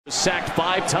Sacked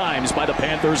 5 times by the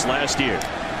Panthers last year.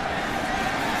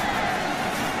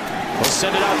 We'll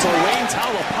send it out to Wayne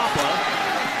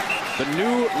Taulapapa, the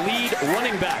new lead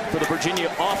running back for the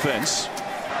Virginia offense.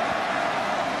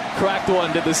 Cracked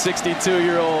one to the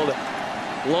 62-year-old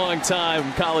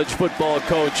longtime college football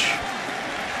coach.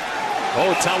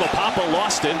 Oh, Taulapapa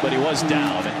lost it, but he was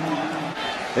down.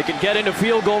 They can get into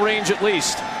field goal range at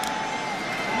least.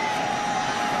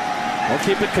 We'll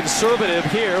keep it conservative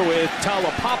here with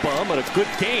Taulapapa, but a good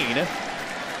gain.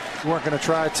 You weren't going to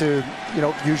try to,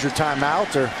 use your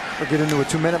timeout or get into a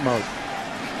 2-minute mode.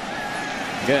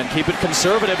 Again, keep it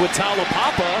conservative with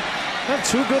Taulapapa. Have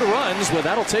 2 good runs, but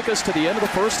that'll take us to the end of the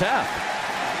first half.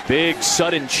 Big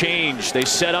sudden change. They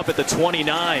set up at the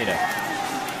 29.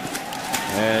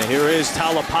 And here is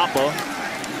Taulapapa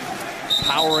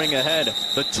powering ahead.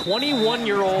 The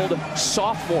 21-year-old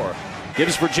sophomore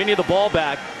gives Virginia the ball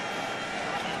back.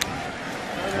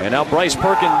 And now Bryce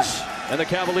Perkins and the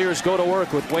Cavaliers go to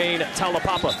work with Wayne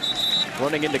Taulapapa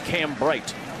running into Cam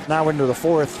Bright. Now into the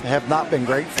fourth, have not been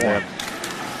great for him.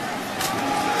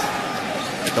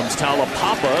 Here comes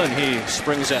Taulapapa, and he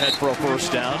springs ahead for a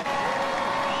first down.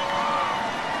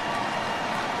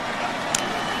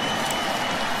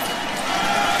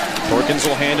 Perkins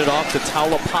will hand it off to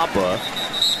Taulapapa.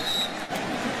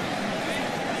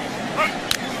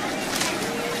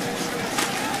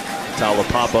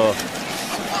 Taulapapa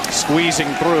squeezing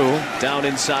through down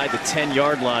inside the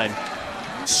 10-yard line.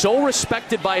 So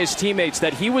respected by his teammates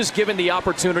that he was given the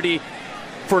opportunity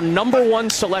for #1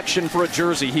 selection for a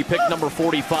jersey. He picked number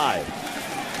 45.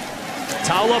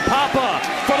 Taulapapa,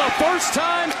 for the first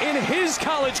time in his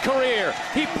college career,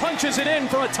 he punches it in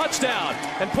for a touchdown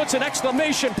and puts an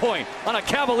exclamation point on a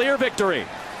Cavalier victory.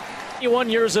 21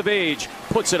 years of age,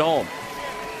 puts it home.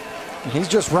 He's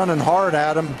just running hard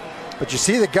at him, but you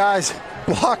see the guys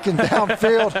blocking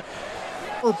downfield.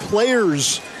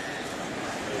 Players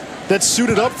that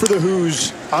suited up for the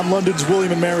Who's on London's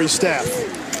William & Mary staff.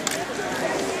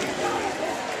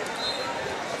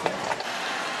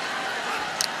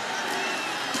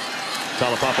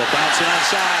 Taulapapa bouncing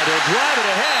outside. He'll drive it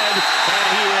ahead, and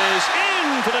he is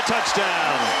in for the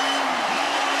touchdown.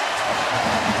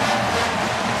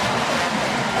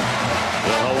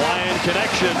 The Hawaiian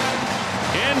connection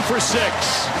in for 6.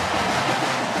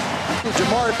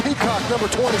 Jamari Peacock, number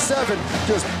 27,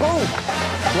 just boom,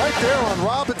 right there on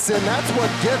Robinson. That's what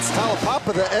gets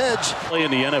Taulapapa the edge. In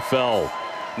the NFL,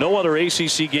 no other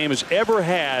ACC game has ever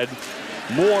had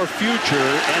more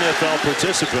future NFL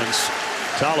participants.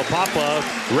 Taulapapa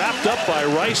wrapped up by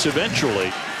Rice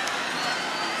eventually.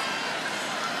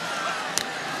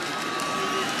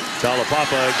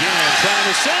 Taulapapa again trying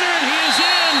to center, and he is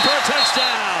in for a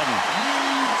touchdown.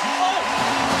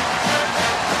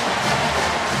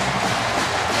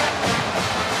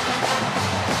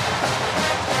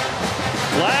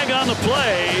 Flag on the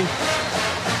play.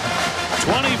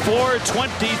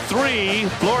 24-23,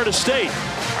 Florida State.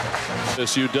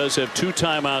 SU does have 2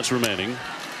 timeouts remaining.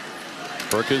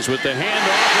 Perkins with the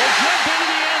handoff. Will jump into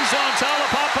the end zone.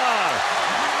 Taulapapa.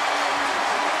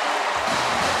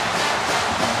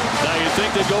 Now you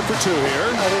think they go for 2 here?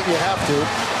 I think you have to.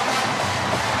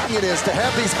 It is to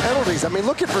have these penalties. I mean,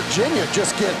 look at Virginia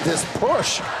just get this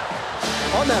push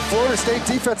on that Florida State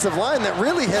defensive line that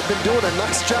really had been doing a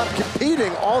nice job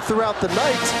competing all throughout the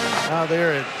night. Now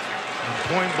they're at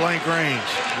point-blank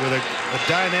range with a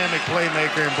dynamic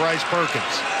playmaker in Bryce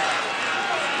Perkins.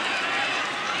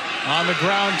 On the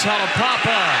ground,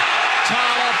 Taulapapa.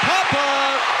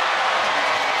 Taulapapa!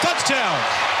 Touchdown!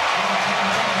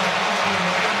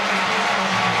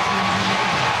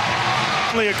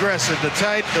 Really aggressive. The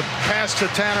pass to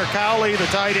Tanner Cowley, the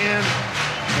tight end,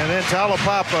 and then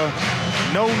Taulapapa.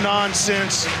 No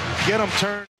nonsense. Get him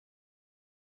turned.